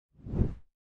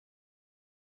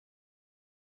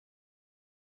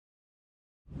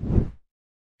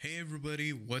Hey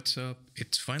everybody, what's up?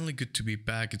 It's finally good to be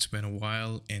back. It's been a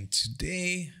while, and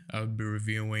today I'll be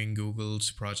reviewing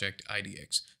Google's Project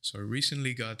IDX. So I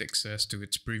recently got access to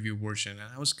its preview version,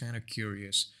 and I was kind of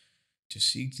curious to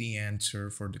seek the answer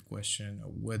for the question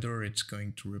of whether it's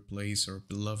going to replace our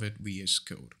beloved VS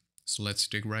Code. So let's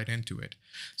dig right into it.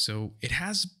 So it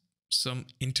has some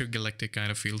intergalactic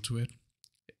kind of feel to it.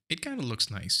 It kind of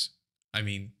looks nice. I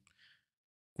mean,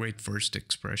 great first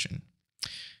expression.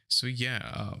 So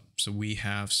yeah, so we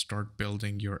have start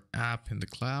building your app in the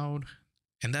cloud,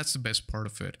 and that's the best part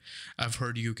of it. I've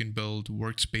heard you can build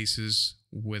workspaces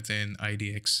within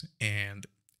IDX, and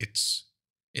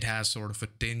it has sort of a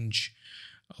tinge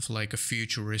of like a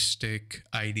futuristic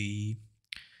IDE,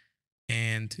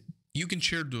 and you can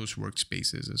share those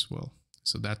workspaces as well.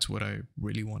 So that's what I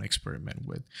really want to experiment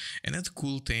with. And that's the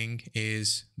cool thing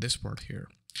is this part here.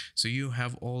 So you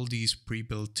have all these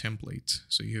pre-built templates.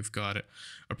 So you've got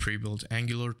a pre-built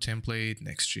Angular template,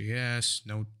 Next.js,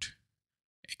 Node,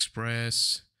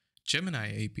 Express, Gemini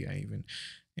API even.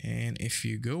 And if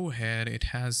you go ahead, it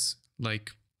has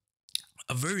like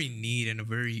a very neat and a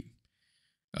very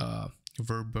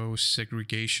verbose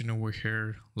segregation over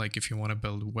here. Like if you want to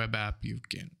build a web app, you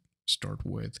can start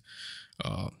with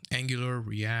Angular,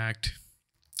 React,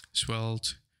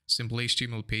 Svelte, simple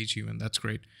HTML page even. That's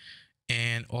great.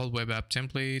 And all web app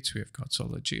templates. We have got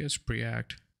Solid.js,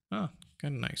 Preact. Kind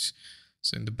of nice.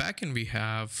 So in the backend, we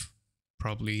have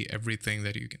probably everything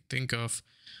that you can think of.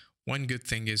 One good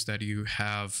thing is that you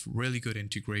have really good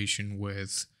integration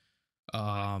with,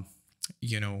 Flutter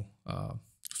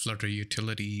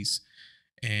utilities,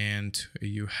 and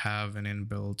you have an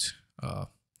inbuilt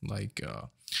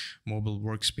mobile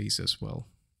workspace as well.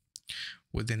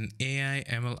 Within AI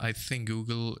ML, I think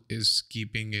Google is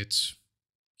keeping its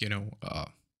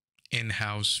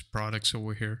in-house products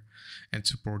over here and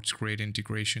supports great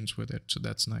integrations with it, so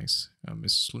that's nice.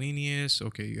 Miscellaneous,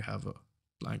 okay, you have a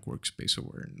blank workspace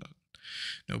over here,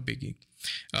 no biggie.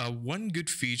 One good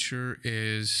feature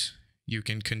is you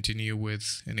can continue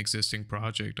with an existing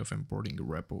project of importing a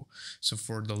repo. So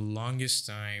for the longest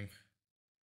time,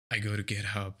 I go to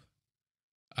GitHub,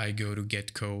 I go to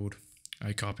get code,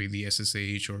 I copy the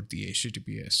SSH or the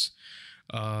HTTPS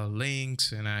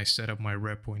links, and I set up my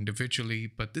repo individually.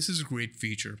 But this is a great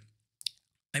feature.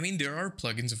 I mean, there are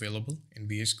plugins available in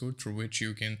VS Code through which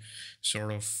you can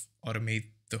sort of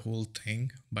automate the whole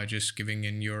thing by just giving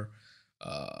in your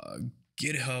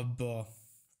GitHub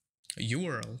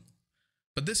URL.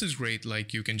 But this is great.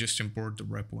 Like you can just import the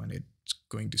repo and it's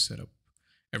going to set up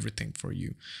everything for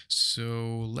you.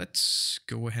 So let's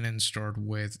go ahead and start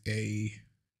with a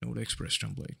Node Express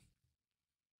template.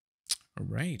 All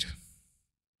right.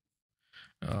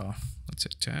 Let's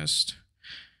hit test.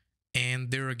 And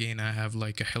there again, I have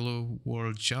like a hello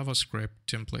world JavaScript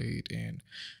template and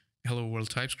hello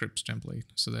world TypeScript template.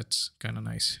 So that's kind of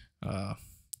nice.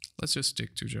 Let's just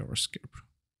stick to JavaScript.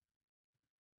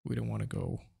 We don't want to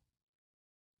go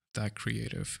that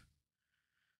creative.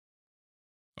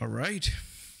 All right.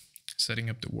 Setting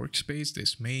up the workspace.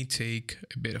 This may take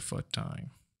a bit of a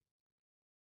time.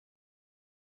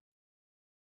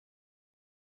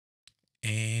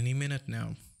 Any minute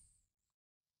now.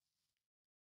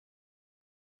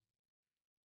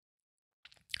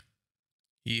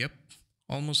 Yep,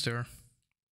 almost there.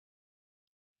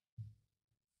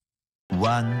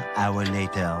 1 hour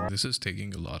later. This is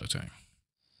taking a lot of time.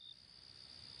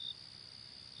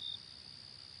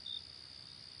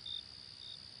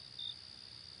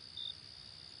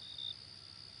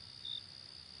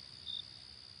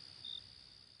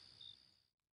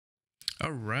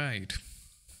 All right.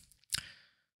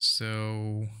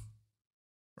 So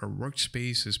our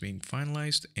workspace is being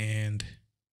finalized, and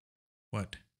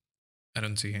what? I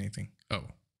don't see anything. Oh.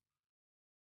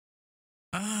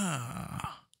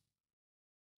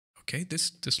 Okay,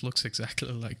 this looks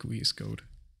exactly like VS Code.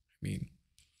 I mean,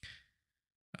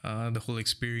 the whole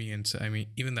experience, I mean,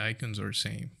 even the icons are the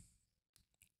same.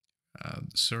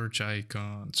 The search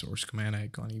icon, source command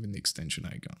icon, even the extension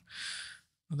icon.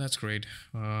 Well, that's great.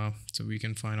 So we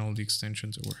can find all the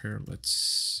extensions over here. Let's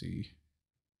see.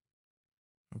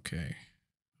 Okay.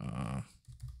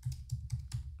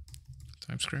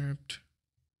 TypeScript.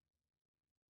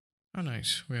 Oh,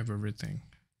 nice. We have everything.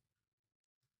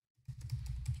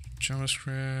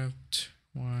 JavaScript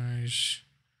wise.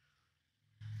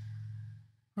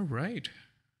 All right.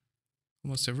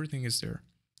 Almost everything is there.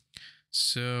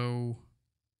 So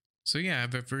yeah, I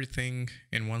have everything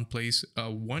in one place.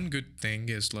 One good thing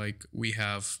is like we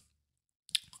have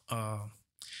the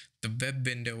web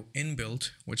window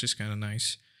inbuilt, which is kind of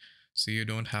nice. So you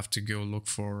don't have to go look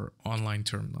for online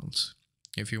terminals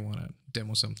if you want to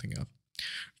demo something up.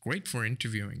 Great for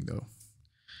interviewing though.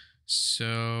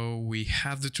 So we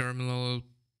have the terminal.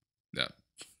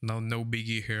 No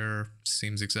biggie here.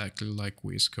 Seems exactly like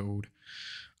VS Code.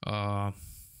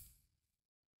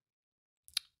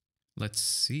 Let's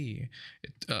see.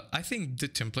 I think the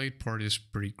template part is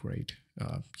pretty great.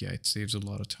 Yeah, it saves a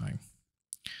lot of time.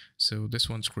 So this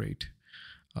one's great.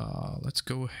 Let's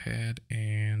go ahead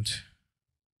and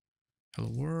hello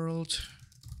world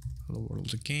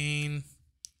again,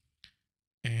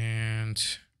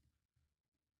 and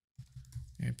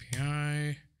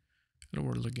API, hello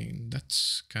world again.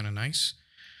 That's kind of nice.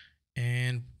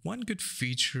 And one good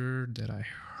feature that I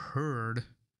heard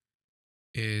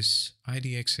is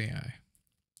IDX AI.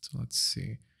 So let's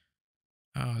see.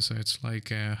 So it's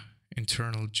like a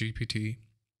internal GPT,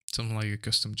 something like a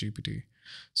custom GPT.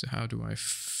 So how do I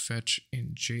fetch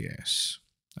in JS?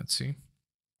 Let's see.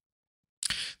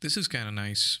 This is kind of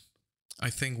nice. I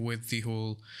think with the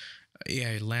whole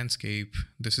AI landscape,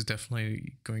 this is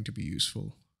definitely going to be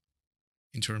useful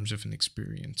in terms of an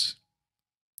experience.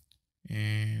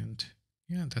 And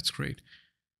yeah, that's great.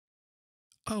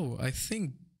 Oh, I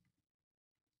think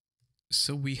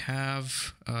so. We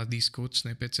have these code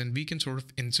snippets, and we can sort of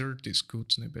insert these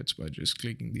code snippets by just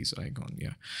clicking these icon.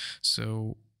 Yeah.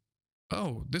 So,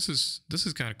 oh, this is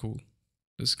kind of cool.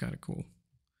 This is kind of cool.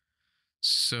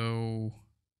 So,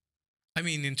 I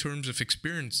mean, in terms of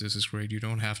experience, this is great. You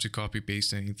don't have to copy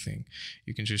paste anything.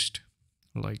 You can just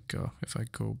like if I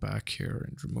go back here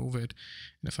and remove it,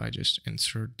 and if I just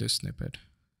insert this snippet.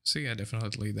 So yeah,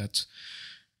 definitely that's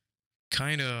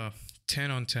kind of 10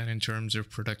 on 10 in terms of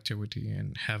productivity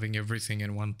and having everything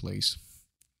in one place.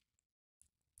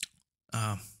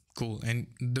 Cool. And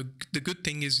the good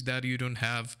thing is that you don't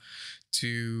have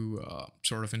to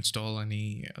sort of install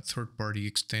any third-party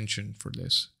extension for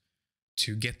this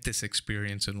to get this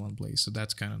experience in one place. So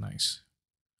that's kind of nice.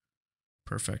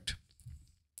 Perfect.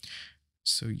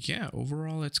 So yeah,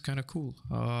 overall it's kind of cool.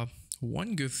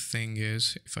 One good thing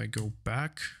is if I go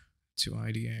back to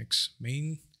IDX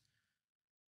main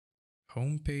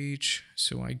homepage,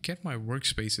 so I get my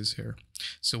workspaces here.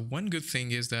 So one good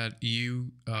thing is that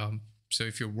you so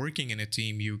if you're working in a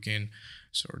team, you can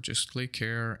sort of just click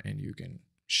here and you can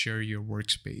share your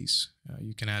workspace.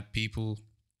 You can add people,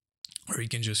 or you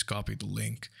can just copy the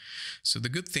link. So the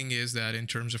good thing is that in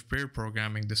terms of pair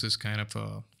programming, this is kind of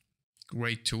a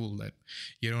great tool that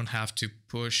you don't have to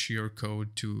push your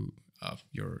code to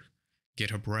your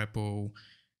GitHub repo,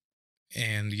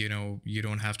 and you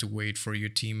don't have to wait for your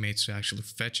teammates to actually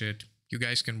fetch it. You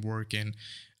guys can work in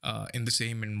the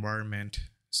same environment,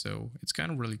 so it's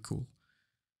kind of really cool.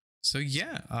 So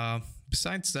yeah,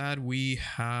 besides that, we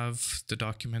have the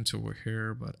documents over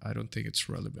here, but I don't think it's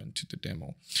relevant to the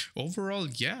demo. Overall,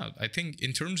 yeah, I think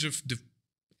in terms of the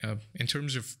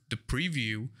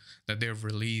preview that they've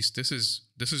released, this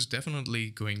is definitely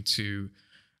going to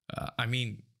I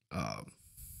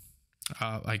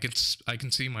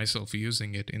can see myself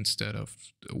using it instead of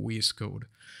VS Code.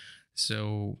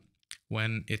 So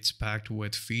when it's packed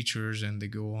with features and they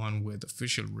go on with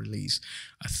official release,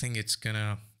 I think it's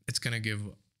gonna give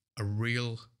a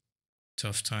real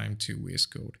tough time to VS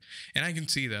Code. And I can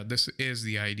see that this is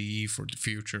the IDE for the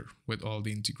future with all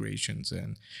the integrations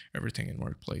and everything in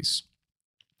Workplace.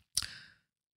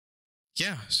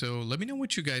 Yeah, so let me know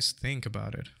what you guys think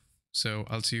about it. So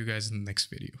I'll see you guys in the next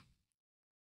video.